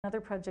another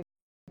project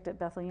at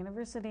Bethel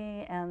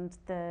University, and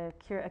a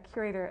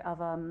curator of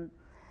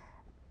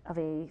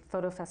a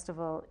photo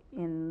festival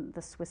in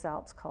the Swiss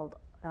Alps called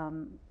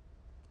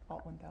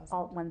Alt 1000.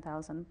 Alt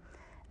 1000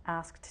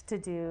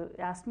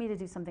 asked me to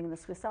do something in the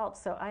Swiss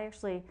Alps. So I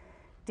actually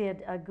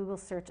did a Google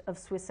search of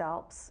Swiss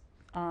Alps,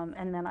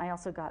 and then I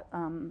also got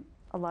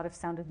a lot of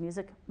Sound of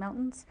Music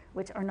mountains,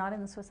 which are not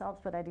in the Swiss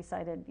Alps, but I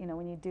decided,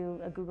 when you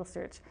do a Google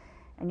search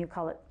and you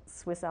call it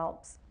Swiss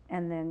Alps,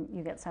 and then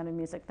you get Sound of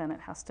Music, then it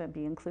has to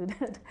be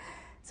included.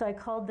 So I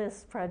called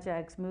this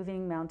project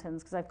Moving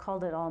Mountains, because I've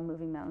called it all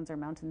Moving Mountains or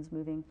Mountains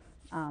Moving,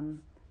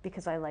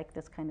 because I like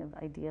this kind of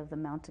idea of the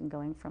mountain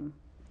going from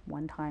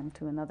one time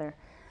to another.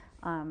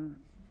 And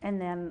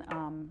then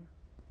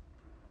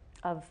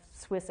of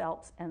Swiss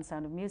Alps and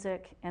Sound of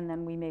Music, and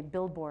then we made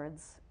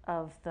billboards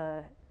of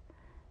the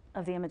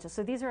images.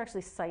 So these are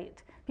actually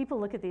people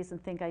look at these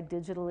and think I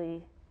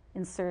digitally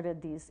inserted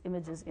these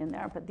images in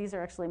there, but these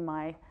are actually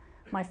my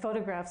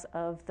photographs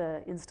of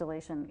the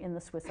installation in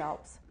the Swiss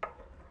Alps.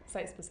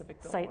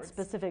 Site-specific billboards.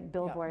 Site-specific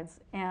billboards.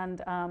 Yeah.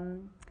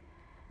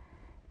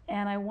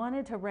 And I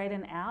wanted to write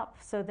an app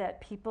so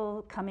that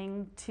people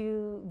coming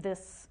to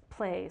this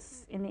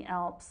place in the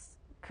Alps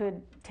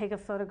could take a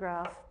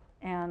photograph,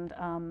 and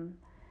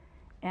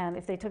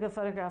if they took a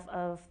photograph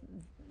of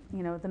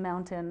the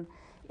mountain,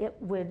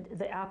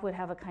 the app would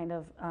have a kind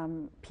of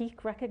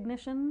peak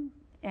recognition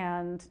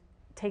and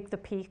take the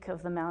peak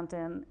of the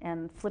mountain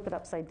and flip it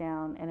upside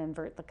down and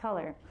invert the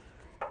color.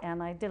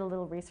 And I did a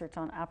little research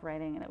on app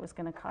writing, and it was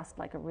going to cost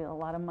like a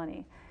lot of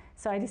money.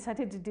 So I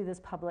decided to do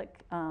this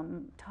public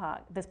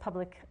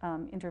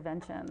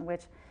intervention,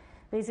 which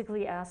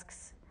basically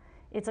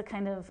it's a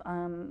kind of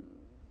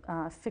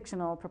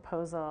fictional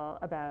proposal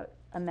about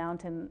a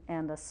mountain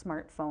and a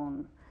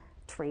smartphone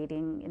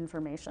trading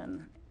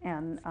information.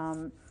 And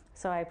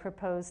so I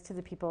proposed to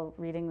the people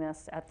reading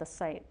this at the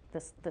site,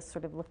 this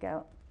sort of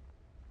lookout,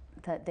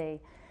 that they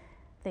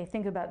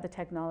think about the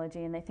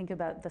technology, and they think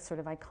about the sort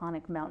of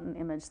iconic mountain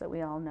image that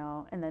we all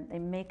know, and that they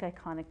make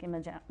iconic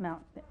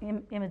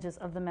images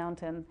of the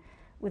mountain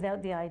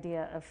without the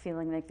idea of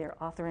feeling like they're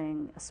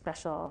authoring a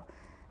special,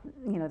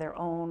 their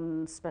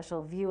own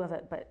special view of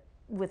it, but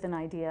with an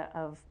idea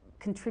of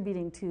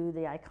contributing to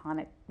the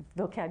iconic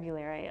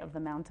vocabulary of the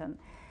mountain.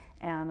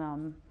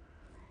 And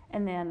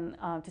then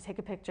to take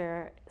a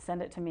picture,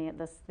 send it to me.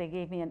 They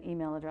gave me an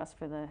email address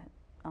for the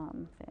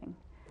thing.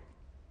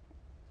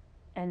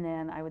 And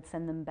then I would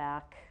send them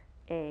back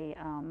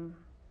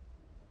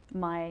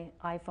my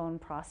iPhone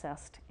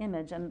processed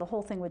image, and the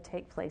whole thing would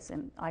take place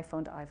in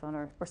iPhone to iPhone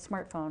or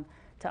smartphone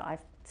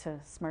to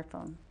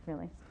smartphone,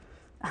 really.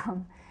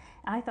 And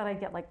I thought I'd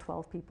get like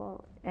 12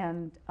 people,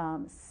 and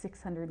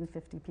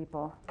 650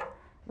 people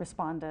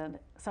responded.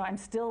 So I'm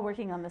still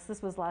working on this.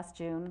 This was last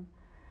June.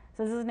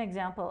 So this is an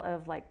example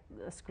of like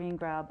a screen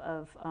grab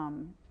of,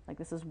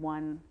 this is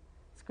one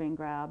screen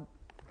grab.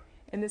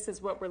 And this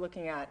is what we're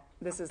looking at.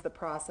 This is the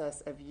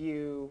process of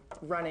you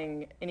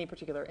running any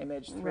particular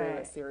image through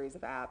a series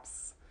of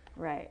apps.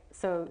 Right.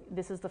 So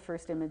this is the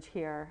first image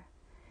here,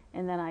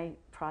 and then I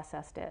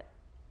processed it,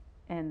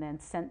 and then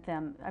sent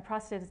them. I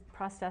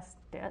processed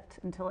it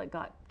until it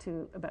got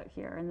to about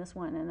here in this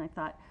one, and I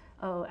thought,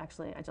 oh,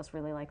 actually, I just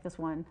really like this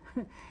one.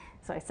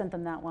 So I sent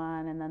them that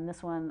one, and then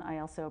this one I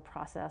also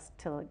processed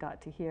till it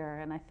got to here,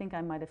 and I think I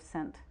might have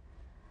sent,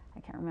 I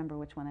can't remember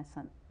which one I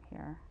sent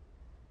here.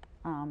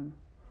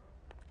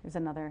 Here's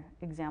another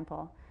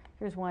example.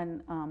 Here's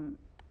one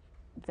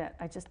that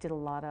I just did a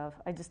lot of.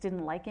 I just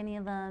didn't like any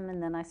of them,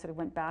 and then I sort of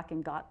went back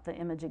and got the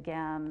image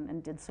again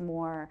and did some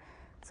more.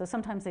 So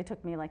sometimes they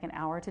took me like an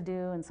hour to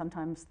do, and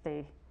sometimes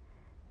they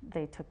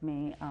took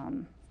me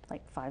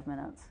like 5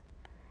 minutes.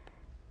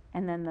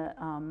 And then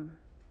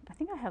I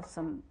think I have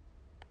some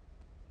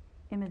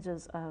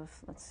images of,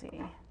 let's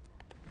see,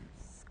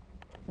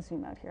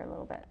 zoom out here a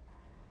little bit.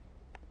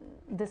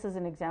 This is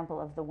an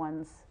example of the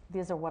ones,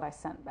 these are what I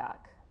sent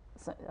back.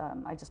 So,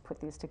 I just put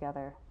these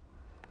together.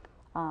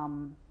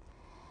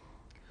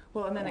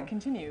 Well, and then it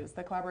continues.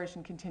 The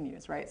collaboration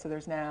continues, right? So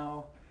there's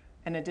now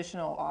an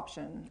additional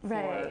option for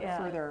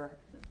further.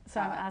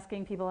 So I'm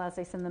asking people as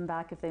they send them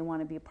back if they want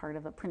to be a part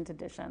of a print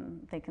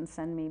edition. They can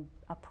send me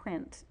a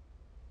print.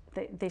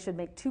 They should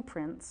make 2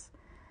 prints,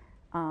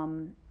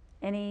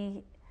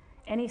 any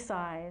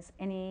size,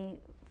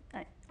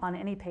 on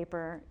any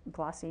paper,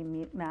 glossy,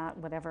 matte,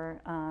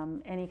 whatever,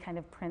 any kind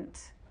of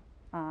print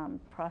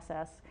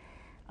process.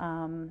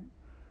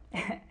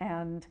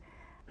 And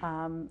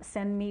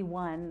send me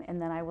one, and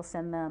then I will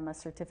send them a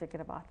certificate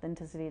of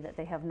authenticity that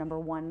they have number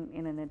 1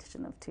 in an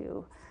edition of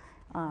 2.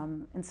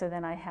 And so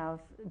then I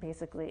have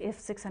basically, if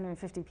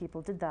 650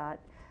 people did that,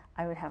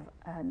 I would have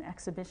an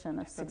exhibition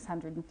of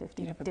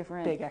 650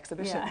 different. Big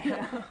exhibition.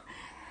 Yeah.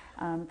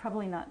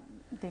 Probably not.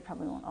 They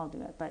probably won't all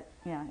do it, but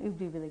yeah, it would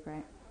be really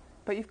great.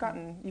 But you've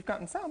gotten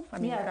some. I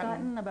mean, I've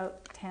gotten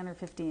about 10 or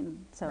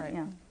 15. So right.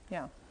 Yeah.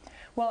 Yeah.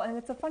 Well, and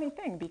it's a funny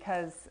thing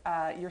because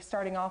you're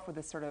starting off with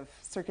this sort of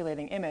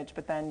circulating image,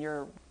 but then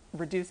you're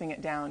reducing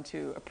it down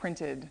to a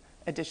printed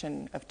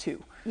addition of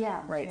two.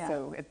 Yeah. Right. Yeah.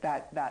 So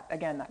that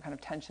again, that kind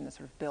of tension is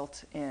sort of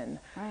built in.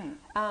 Right.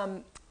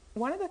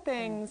 One of the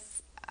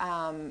things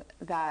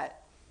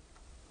that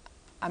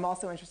I'm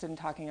also interested in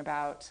talking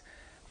about,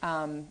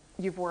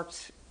 you've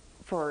worked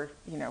for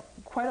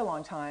quite a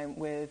long time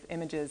with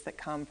images that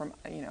come from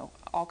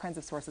all kinds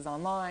of sources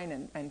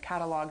online and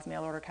catalogs,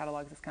 mail order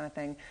catalogs, this kind of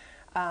thing.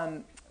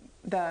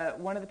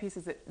 One of the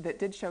pieces that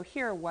did show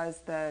here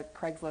was the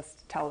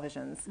Craigslist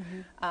televisions,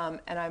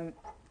 and I'm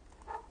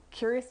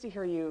curious to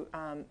hear you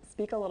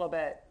speak a little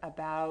bit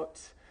about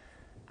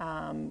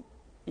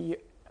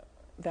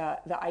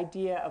the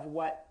idea of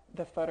what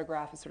the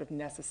photograph is sort of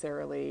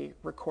necessarily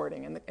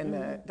recording and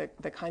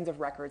the kinds of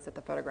records that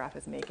the photograph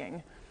is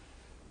making,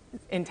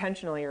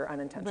 intentionally or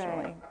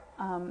unintentionally.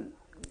 Right.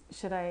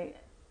 Should I?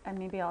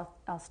 Maybe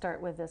I'll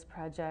start with this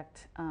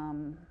project. You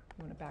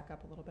want to back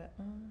up a little bit?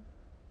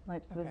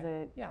 Like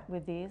Okay.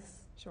 with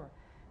these. Sure.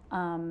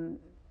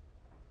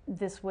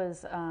 This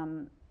was.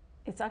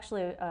 It's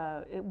actually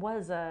it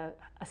was a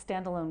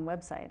standalone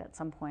website at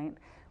some point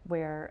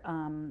where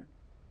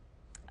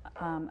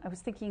I was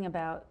thinking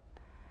about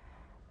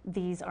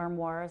these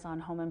armoires on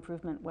home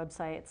improvement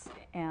websites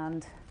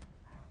and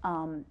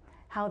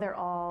how they're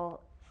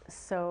all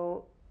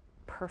so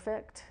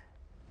perfect.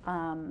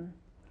 And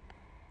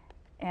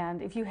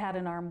if you had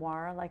an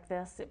armoire like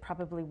this, it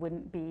probably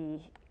wouldn't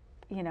be,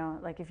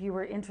 like if you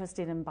were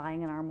interested in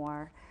buying an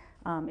armoire,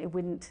 it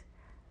wouldn't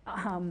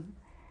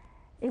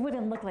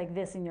look like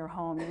this in your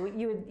home.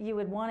 You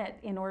would want it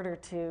in order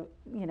to,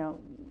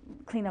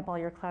 clean up all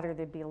your clutter.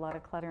 There'd be a lot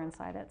of clutter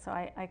inside it. So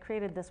I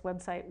created this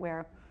website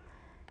where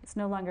it's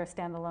no longer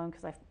standalone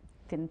because I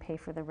didn't pay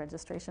for the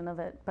registration of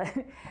it. But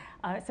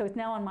so it's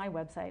now on my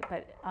website.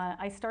 But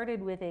I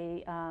started with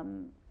a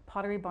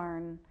Pottery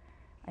Barn,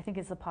 I think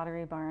it's the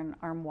Pottery Barn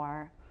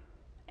armoire,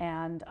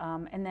 and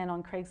then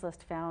on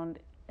Craigslist found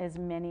as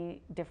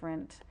many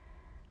different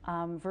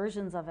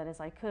versions of it as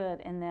I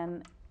could, and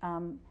then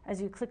as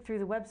you click through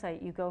the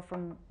website, you go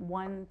from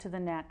one to the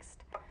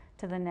next,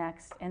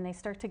 and they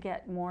start to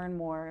get more and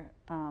more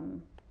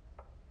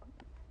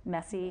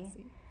messy.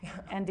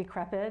 And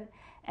decrepit.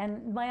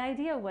 And my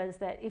idea was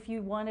that if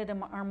you wanted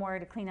an armoire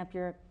to clean up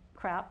your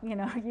crap,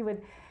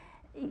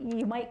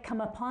 you might come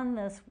upon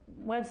this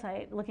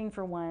website looking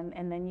for one,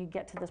 and then you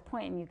get to this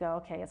point and you go,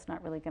 okay, it's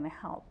not really going to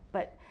help.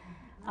 But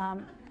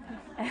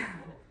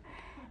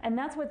and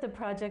that's what the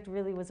project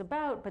really was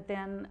about. But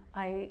then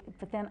I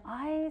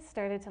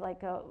started to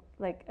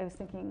I was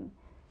thinking,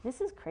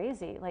 this is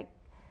crazy.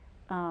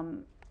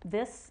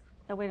 This.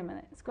 Oh, wait a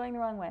minute, it's going the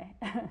wrong way.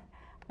 I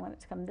want it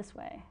to come this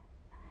way.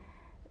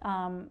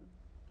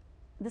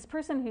 This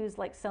person who's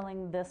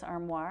selling this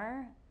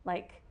armoire,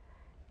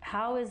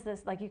 how is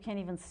this, you can't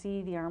even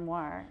see the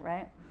armoire,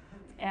 right?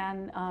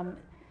 And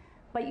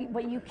but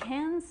what you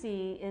can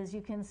see is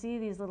you can see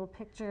these little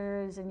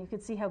pictures, and you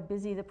can see how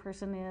busy the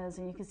person is,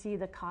 and you can see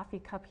the coffee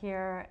cup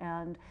here,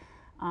 and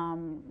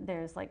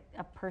there's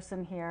a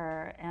person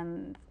here,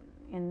 and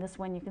in this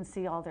one you can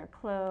see all their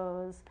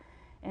clothes,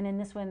 and in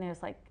this one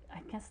there's I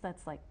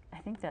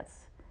think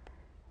that's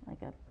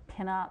a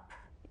pinup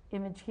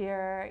image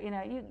here.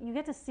 You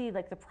get to see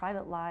the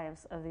private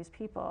lives of these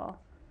people,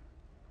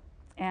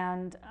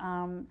 and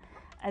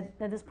at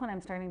this point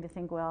I'm starting to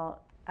think,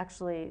 well,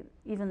 actually,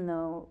 even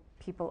though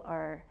people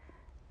are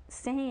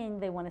saying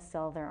they want to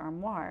sell their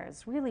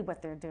armoires, really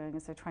what they're doing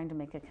is they're trying to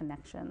make a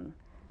connection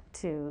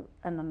to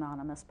an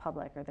anonymous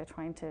public, or they're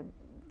trying to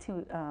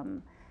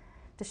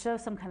show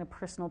some kind of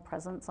personal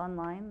presence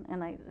online.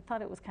 And I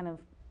thought it was kind of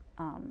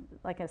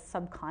like a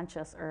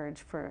subconscious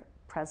urge for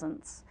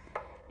presence.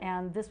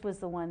 And this was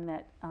the one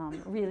that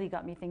really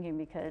got me thinking,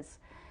 because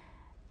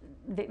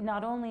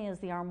not only is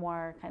the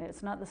armoire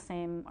it's not the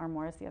same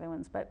armoire as the other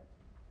ones, but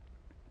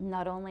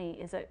not only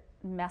is it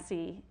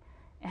messy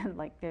and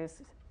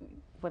there's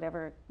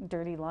whatever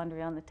dirty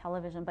laundry on the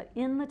television, but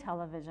in the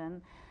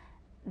television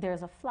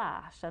there's a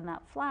flash, and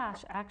that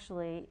flash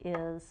actually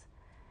is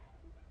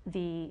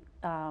the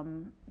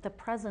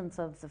presence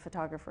of the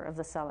photographer, of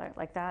the seller.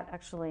 That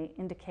actually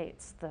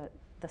indicates the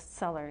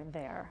seller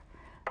there.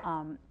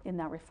 In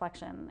that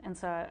reflection. And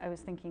so I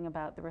was thinking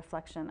about the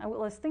reflection. I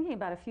was thinking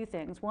about a few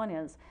things. One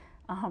is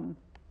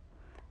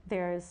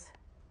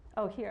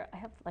here, I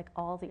have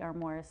all the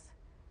armoires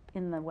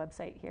in the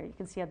website here. You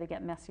can see how they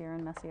get messier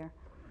and messier.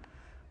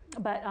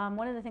 But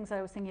one of the things that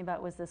I was thinking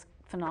about was this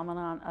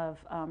phenomenon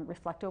of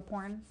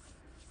reflectoporn.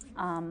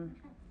 I'm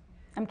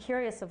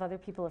curious if other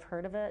people have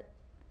heard of it.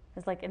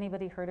 Has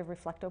anybody heard of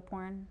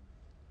reflectoporn?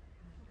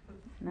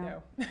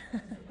 No.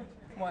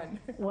 One.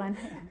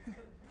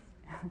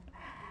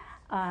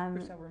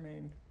 Which shall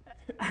remain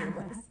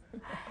nameless.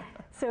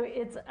 So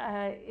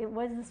it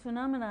was this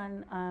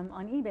phenomenon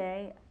on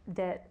eBay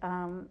that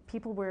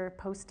people were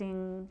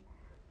posting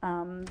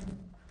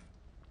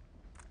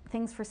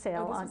things for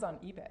sale. Oh, this was on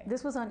eBay.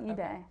 This was on eBay.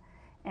 Okay.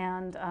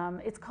 And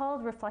it's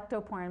called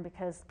reflectoporn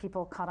because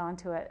people caught on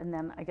to it, and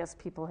then I guess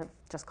people have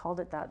just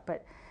called it that.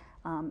 But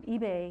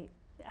eBay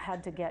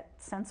had to get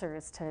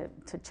sensors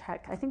to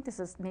check. I think this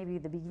is maybe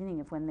the beginning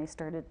of when they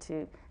started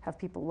to have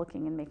people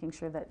looking and making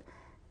sure that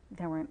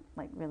there weren't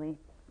like really,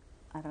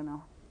 I don't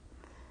know,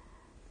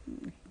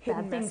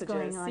 hidden bad things messages,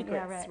 going on.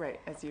 secrets, Yeah, right,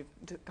 as you've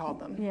called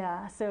them.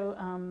 Yeah. So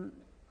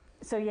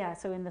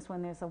in this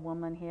one there's a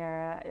woman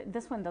here.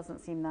 This one doesn't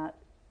seem that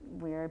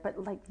weird,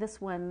 but like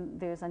this one,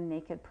 there's a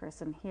naked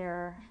person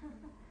here,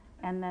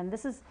 and then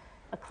this is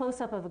a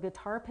close-up of a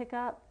guitar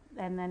pickup,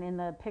 and then in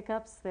the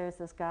pickups there's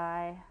this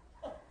guy.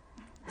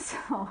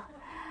 So,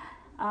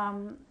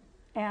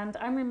 and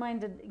I'm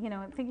reminded,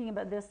 thinking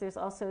about this, there's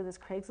also this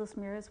Craigslist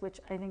mirrors,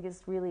 which I think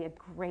is really a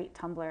great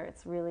Tumblr.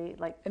 It's really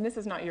like... And this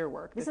is not your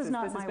work. This is not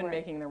my work. This has been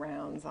making the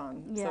rounds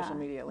on social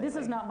media lately. This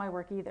is not my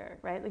work either,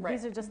 right? Like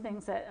these are just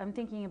things that I'm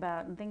thinking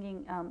about and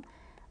thinking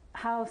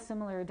how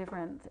similar or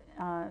different.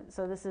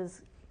 So this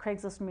is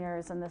Craigslist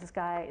mirrors, and this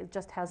guy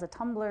just has a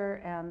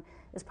Tumblr and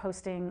is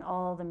posting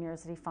all the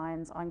mirrors that he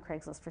finds on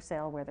Craigslist for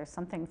sale where there's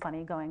something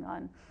funny going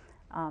on.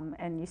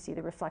 And you see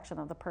the reflection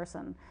of the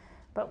person.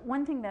 But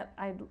one thing that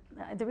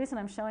the reason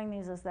I'm showing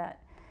these is that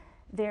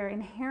they're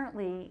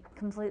inherently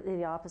completely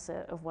the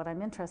opposite of what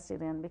I'm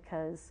interested in,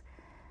 because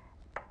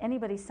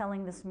anybody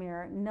selling this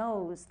mirror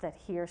knows that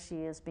he or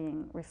she is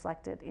being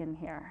reflected in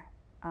here.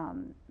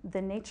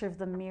 The nature of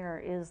the mirror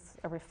is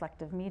a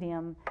reflective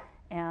medium,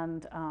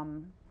 and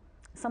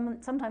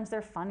sometimes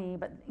they're funny,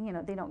 but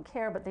they don't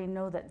care, but they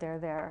know that they're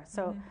there.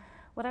 So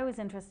what I was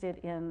interested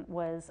in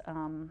was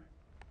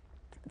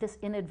this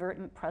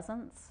inadvertent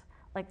presence,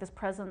 like this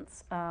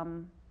presence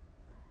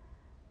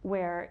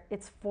where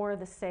it's for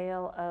the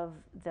sale of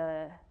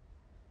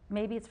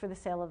maybe it's for the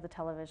sale of the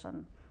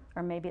television,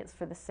 or maybe it's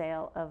for the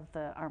sale of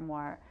the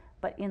armoire,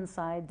 but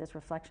inside this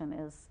reflection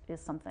is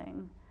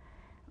something.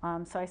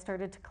 So I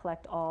started to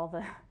collect all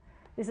the,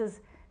 this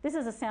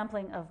is a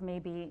sampling of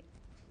maybe,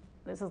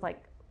 this is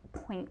like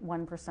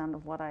 0.1%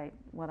 of what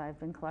I've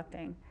been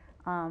collecting.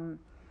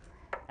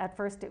 At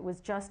first it was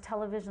just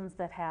televisions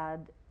that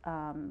had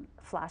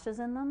flashes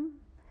in them,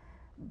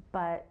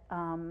 but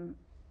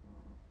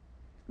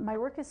my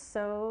work is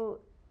so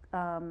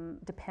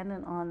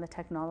dependent on the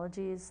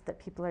technologies that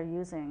people are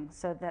using,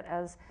 so that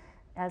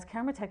as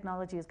camera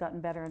technology has gotten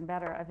better and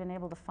better, I've been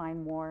able to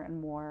find more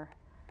and more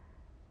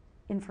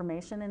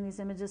information in these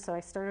images. So I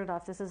started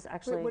off, this is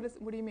actually... Wait,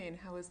 what do you mean?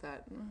 How is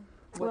that?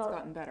 What's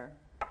gotten better?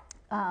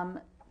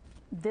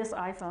 This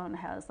iPhone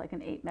has like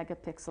an 8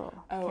 megapixel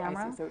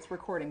camera. I see. So it's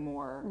recording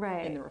more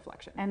in the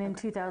reflection. And in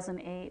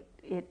 2008,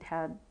 it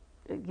had,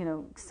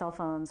 cell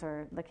phones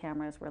or the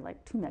cameras were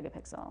like 2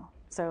 megapixel.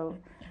 So,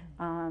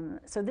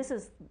 so this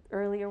is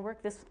earlier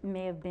work. This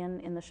may have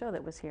been in the show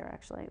that was here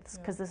actually,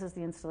 because this is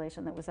the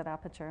installation that was at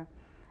Aperture.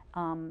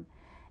 And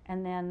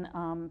then,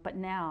 but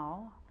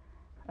now,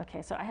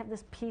 okay, so I have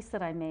this piece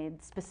that I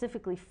made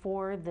specifically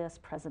for this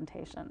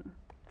presentation,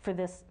 for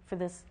this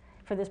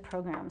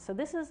program. So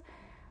this is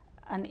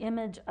an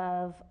image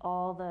of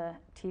all the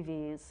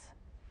TVs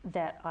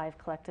that I've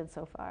collected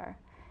so far,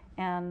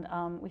 and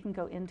we can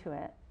go into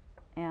it.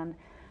 And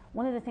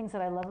one of the things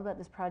that I love about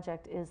this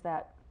project is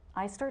that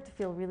I start to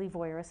feel really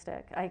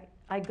voyeuristic.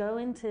 I go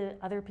into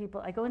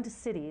I go into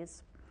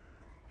cities,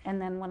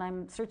 and then when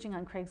I'm searching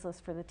on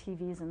Craigslist for the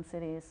TVs in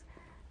cities,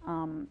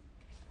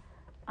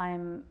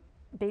 I'm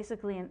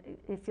basically,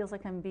 it feels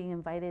like I'm being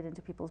invited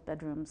into people's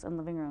bedrooms and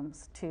living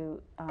rooms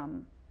to,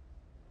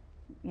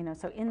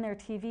 so in their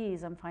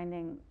TVs, I'm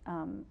finding,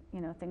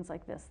 things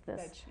like this.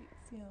 Bed sheets,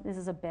 yeah. This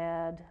is a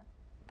bed.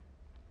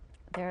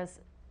 There's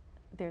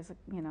a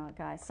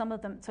guy. Some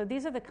of them. So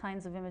these are the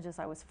kinds of images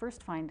I was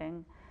first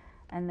finding,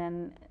 and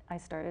then I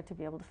started to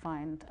be able to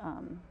find,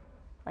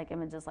 like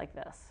images like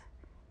this,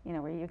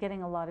 where you're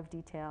getting a lot of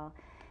detail,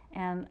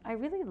 and I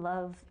really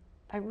love.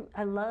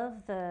 I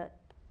love the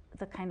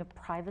kind of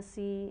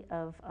privacy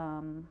of.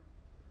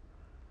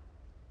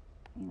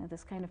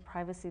 This kind of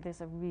privacy.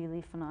 There's a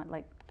really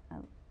like.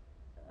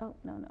 Oh,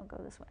 no, go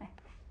this way.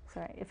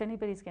 Sorry. If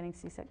anybody's getting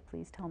seasick,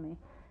 please tell me,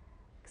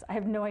 because I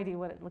have no idea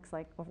what it looks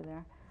like over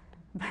there.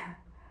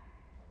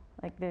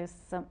 Like there's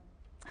some,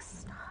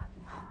 stop.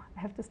 I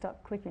have to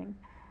stop clicking.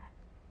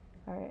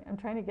 All right, I'm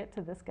trying to get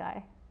to this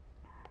guy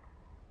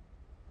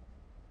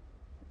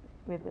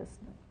with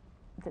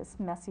this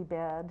messy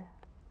bed,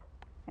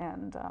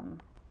 and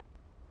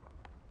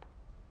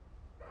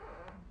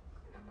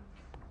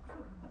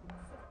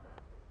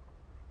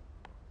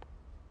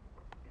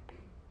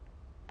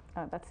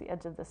oh, that's the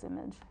edge of this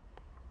image.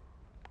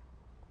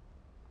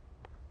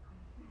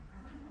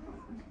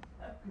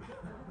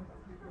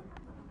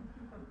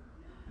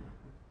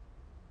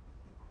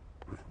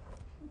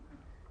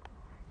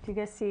 Do you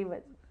guys see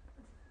what?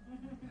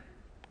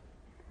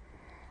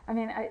 I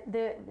mean,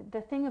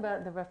 the thing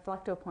about the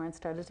reflectoporn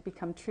started to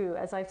become true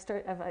as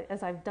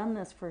I've done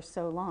this for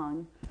so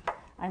long.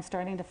 I'm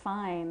starting to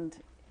find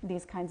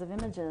these kinds of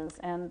images,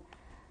 and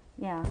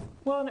yeah.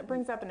 Well, and it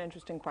brings up an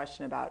interesting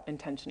question about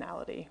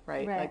intentionality,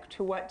 right? Like,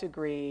 to what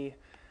degree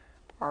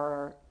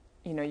are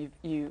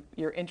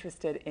you're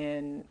interested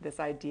in this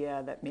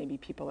idea that maybe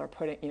people are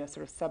putting,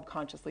 sort of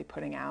subconsciously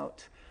putting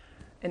out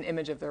an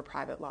image of their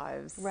private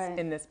lives Right.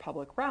 in this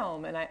public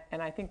realm. And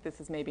I think this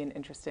is maybe an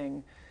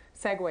interesting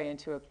segue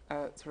into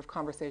a sort of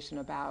conversation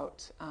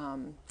about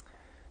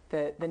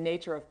the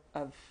nature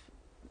of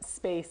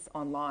space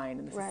online.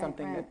 And this is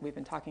something that we've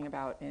been talking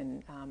about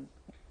in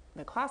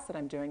the class that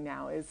I'm doing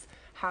now, is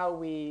how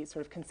we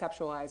sort of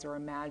conceptualize or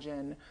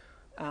imagine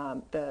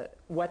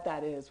what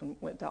that is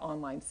with the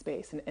online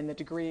space, and the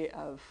degree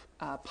of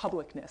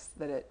publicness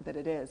that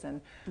it is.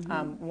 And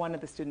one of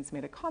the students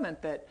made a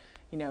comment that,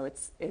 you know,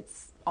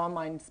 it's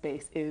online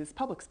space is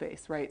public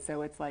space, right?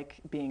 So it's like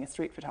being a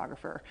street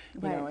photographer,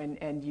 you know,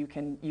 and you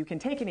can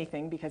take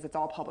anything because it's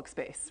all public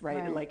space,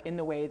 right? Like in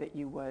the way that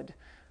you would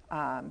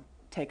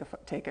take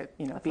a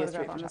you know, be a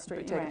street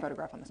photographer, take a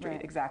photograph on the street,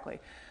 exactly.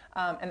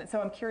 And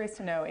so I'm curious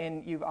to know,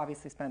 you've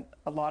obviously spent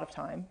a lot of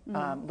time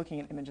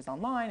looking at images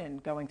online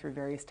and going through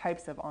various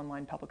types of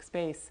online public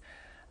space.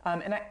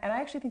 And I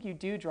actually think you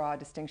do draw a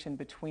distinction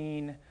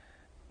between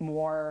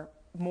more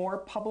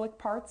public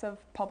parts of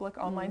public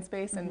online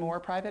space and more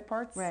private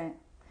parts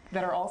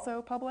that are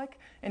also public.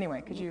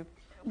 Anyway, could you?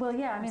 Well,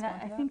 yeah. I mean,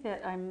 I think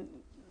that I'm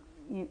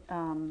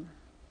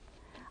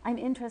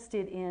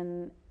interested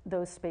in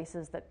those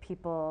spaces that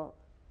people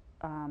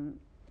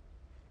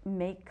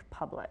make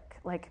public.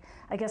 Like,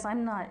 I guess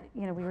I'm not,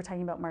 you know, we were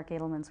talking about Mark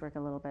Edelman's work a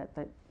little bit,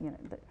 but, you know,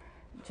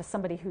 just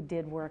somebody who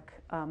did work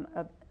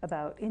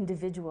about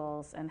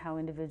individuals and how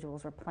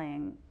individuals were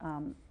playing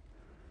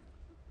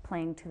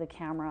to the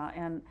camera.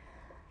 And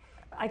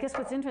I guess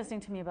what's interesting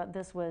to me about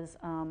this was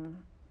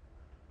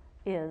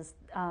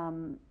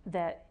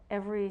that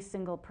every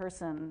single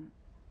person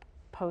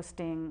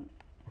posting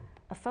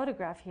a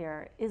photograph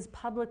here is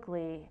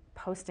publicly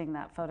posting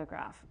that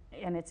photograph,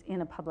 and it's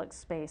in a public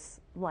space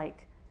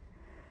like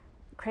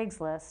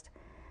Craigslist,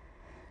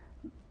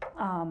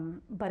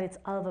 but it's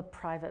of a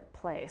private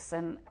place,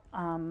 and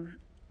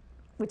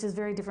which is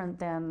very different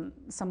than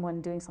someone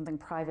doing something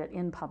private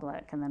in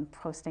public and then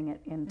posting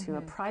it into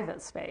a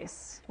private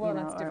space. Well,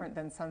 that's different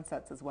than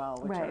sunsets as well,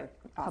 which are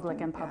public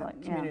often, and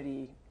public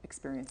community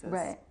experiences.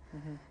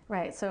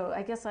 Right. So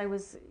I guess I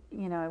was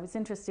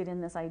interested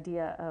in this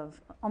idea of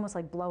almost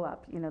like Blow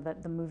Up, you know,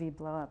 that the movie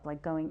Blow Up,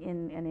 like going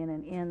in and in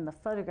and in the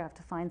photograph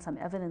to find some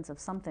evidence of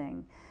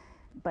something.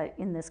 But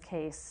in this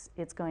case,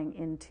 it's going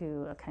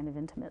into a kind of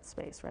intimate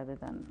space rather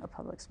than a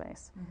public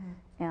space.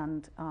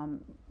 And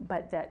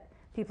but that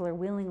people are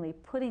willingly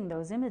putting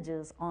those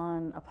images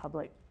in a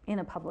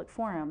public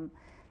forum.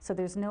 So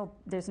there's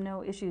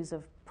no issues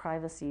of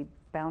privacy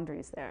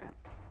boundaries there.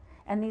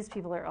 And these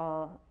people are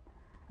all,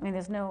 I mean,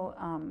 there's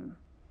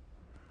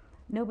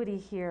nobody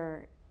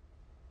here.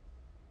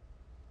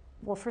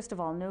 Well, first of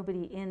all,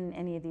 nobody in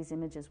any of these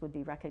images would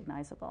be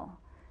recognizable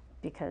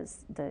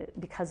because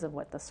of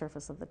what the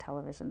surface of the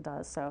television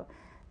does. So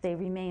they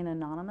remain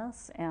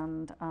anonymous,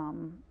 and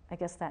I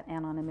guess that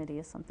anonymity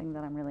is something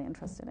that I'm really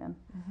interested in,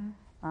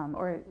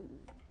 or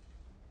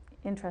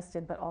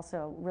interested, but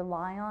also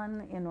rely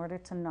on in order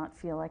to not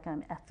feel like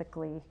I'm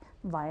ethically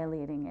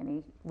violating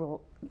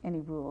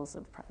any rules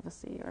of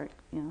privacy, or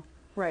you know.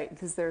 Right,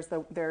 because there is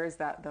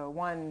the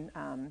one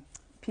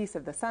piece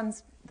of the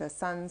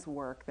Sun's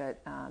work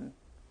that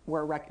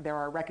where there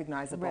are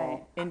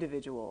recognizable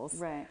individuals.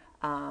 Right.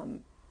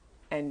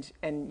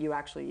 And you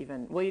actually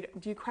even,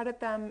 do you credit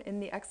them in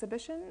the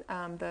exhibition,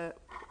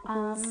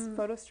 whose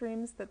photo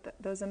streams that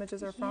those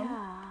images are from?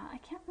 Yeah, I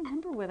can't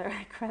remember whether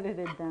I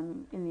credited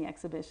them in the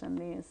exhibition.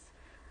 These.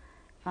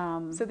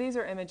 So these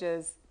are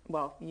images.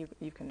 Well,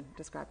 you can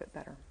describe it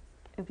better.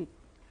 It'd be.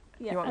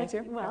 Yeah, you want me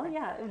to? Well, okay.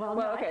 yeah. Well,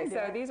 no, no, okay.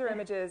 So these are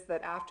images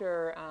that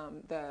after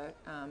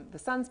the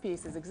Sun's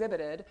piece is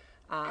exhibited,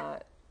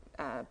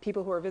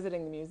 people who are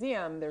visiting the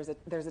museum, there's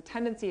a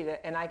tendency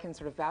to, and I can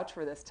sort of vouch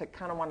for this, to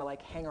kind of want to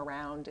like hang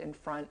around in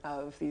front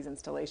of these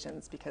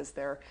installations because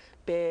they're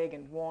big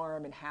and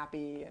warm and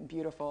happy and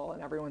beautiful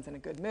and everyone's in a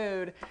good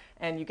mood,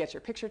 and you get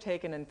your picture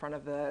taken in front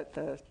of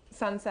the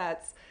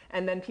sunsets,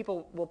 and then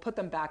people will put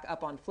them back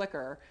up on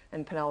Flickr,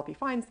 and Penelope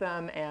finds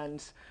them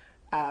and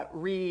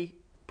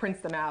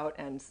reprints them out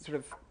and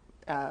sort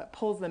of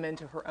pulls them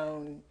into her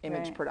own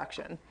image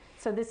production.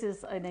 So this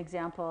is an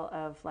example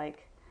of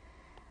like,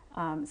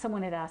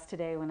 someone had asked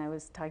today when I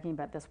was talking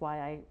about this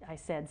why I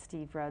said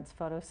Steve Rhodes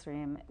photo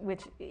stream,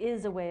 which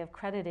is a way of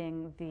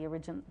crediting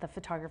the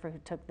photographer who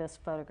took this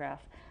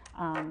photograph.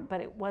 But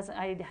it wasn't.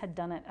 I had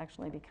done it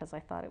actually because I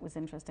thought it was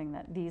interesting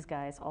that these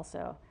guys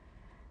also.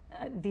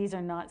 These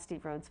are not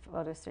Steve Rhodes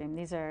photo stream.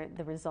 These are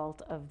the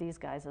result of these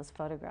guys as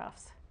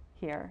photographs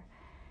here,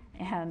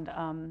 and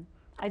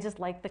I just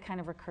like the kind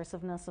of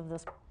recursiveness of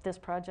this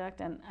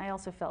project, and I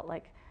also felt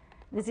like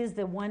this is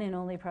the one and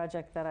only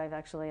project that I've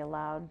actually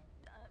allowed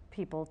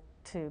people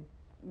to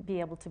be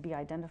able to be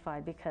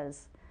identified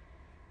because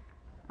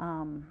we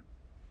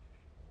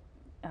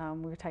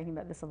were talking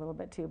about this a little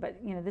bit too, but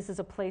you know, this is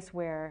a place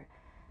where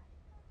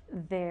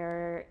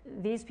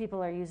these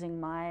people are using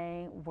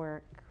my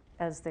work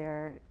as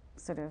their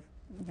sort of,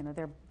 you know,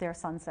 their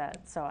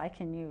sunset, so I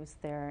can use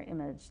their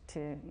image to,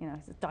 you know,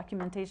 it's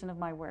documentation of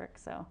my work.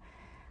 So,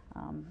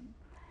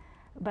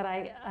 but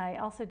I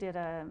also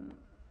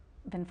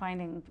been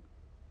finding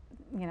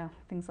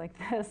things like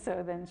this.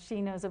 So then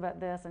she knows about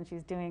this and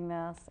she's doing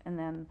this. And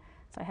then,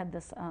 so I had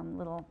this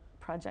little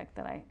project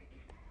that I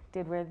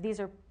did where these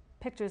are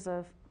pictures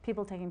of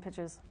people taking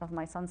pictures of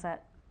my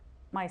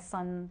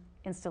sun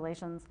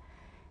installations.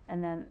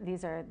 And then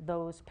these are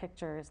those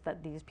pictures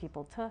that these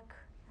people took.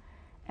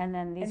 And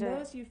then these and are.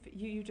 those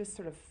you just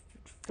sort of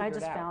I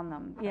figured just out. found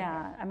them. Okay.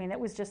 Yeah. I mean,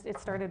 it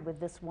started with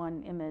this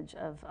one image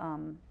of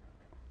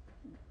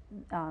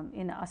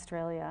in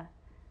Australia.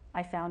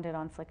 I found it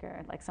on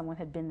Flickr. Like someone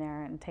had been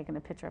there and taken a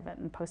picture of it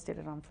and posted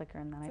it on Flickr,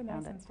 and then It's I a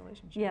found nice it.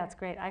 installation. Yeah, it's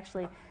great.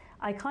 Actually,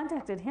 I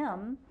contacted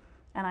him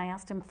and I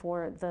asked him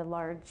for the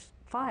large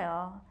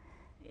file,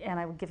 and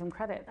I would give him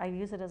credit. I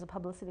use it as a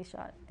publicity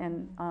shot,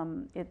 and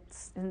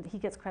and he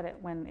gets credit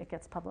when it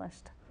gets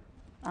published.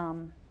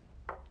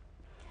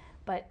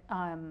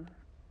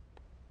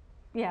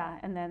 Yeah,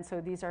 and then so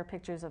these are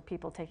pictures of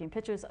people taking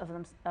pictures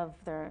of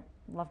their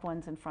loved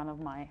ones in front of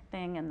my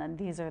thing, and then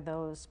these are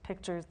those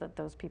pictures that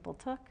those people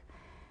took,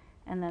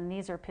 and then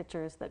these are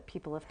pictures that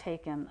people have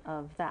taken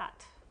of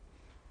that.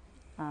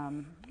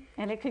 And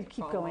it could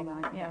keep going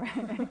on. Yeah,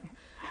 right.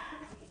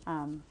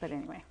 But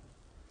anyway,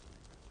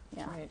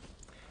 yeah. Right.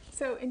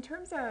 So in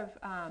terms of,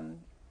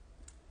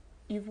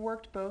 you've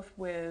worked both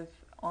with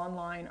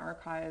online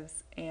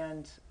archives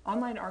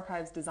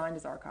designed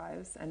as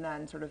archives, and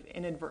then sort of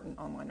inadvertent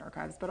online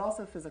archives, but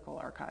also physical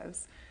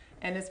archives.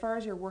 And as far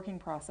as your working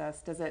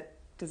process, does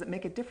it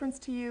make a difference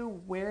to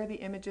you where the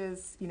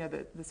images,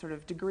 the sort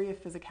of degree of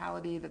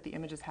physicality that the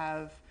images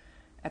have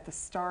at the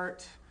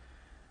start?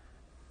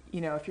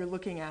 If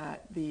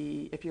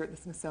you're at the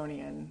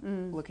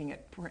Smithsonian looking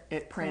at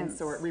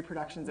prints or at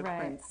reproductions of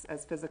prints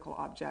as physical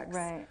objects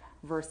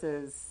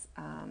versus.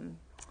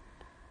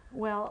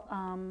 Well,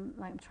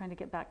 I'm trying to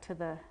get back to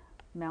the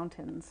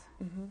mountains.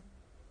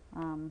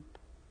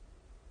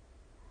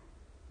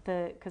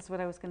 Because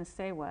what I was going to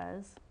say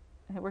was,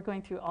 we're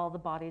going through all the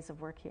bodies of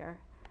work here.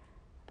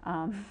 Where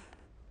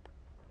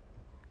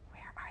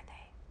are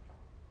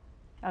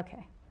they?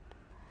 Okay.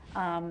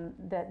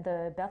 That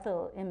the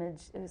Bethel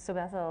image, so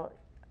Bethel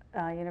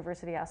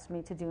University asked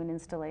me to do an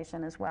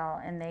installation as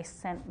well, and they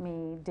sent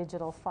me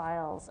digital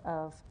files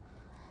of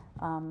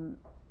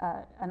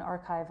an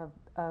archive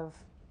of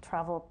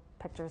travel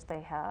pictures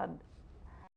they had